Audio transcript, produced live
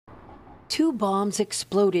Two bombs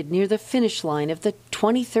exploded near the finish line of the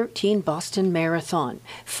 2013 Boston Marathon.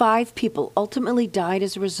 5 people ultimately died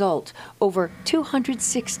as a result, over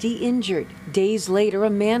 260 injured. Days later, a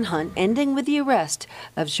manhunt ending with the arrest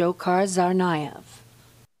of Dzhokar Tsarnaev.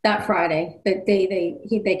 That Friday, the day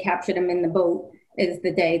they captured him in the boat, is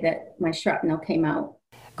the day that my shrapnel came out.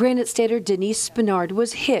 Granite Stater Denise Spinard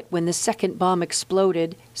was hit when the second bomb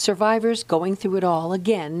exploded. Survivors going through it all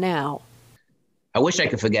again now. I wish I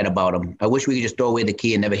could forget about him. I wish we could just throw away the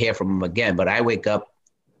key and never hear from him again. But I wake up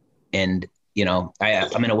and,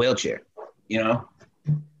 I'm in a wheelchair,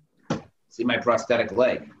 See my prosthetic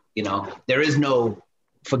leg, There is no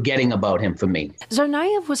forgetting about him for me.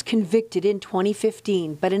 Tsarnaev was convicted in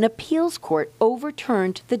 2015, but an appeals court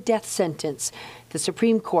overturned the death sentence. The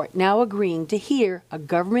Supreme Court now agreeing to hear a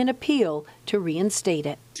government appeal to reinstate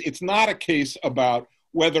it. It's not a case about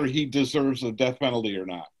whether he deserves the death penalty or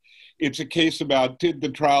not. It's a case about, did the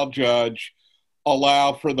trial judge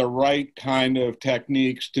allow for the right kind of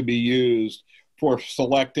techniques to be used for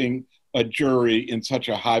selecting a jury in such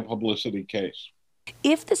a high publicity case?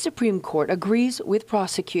 If the Supreme Court agrees with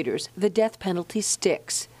prosecutors, the death penalty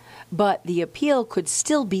sticks. But the appeal could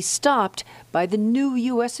still be stopped by the new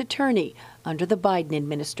U.S. attorney under the Biden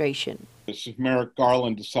administration. If Merrick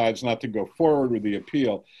Garland decides not to go forward with the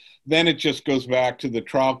appeal, then it just goes back to the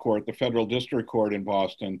trial court, the federal district court in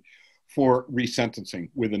Boston, for resentencing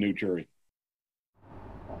with a new jury.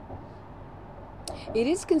 It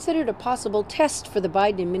is considered a possible test for the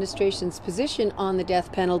Biden administration's position on the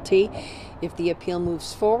death penalty. If the appeal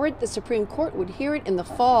moves forward, the Supreme Court would hear it in the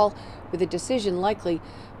fall, with a decision likely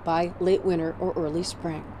by late winter or early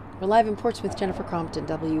spring. We're live in Portsmouth, Jennifer Crompton,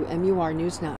 WMUR News 9.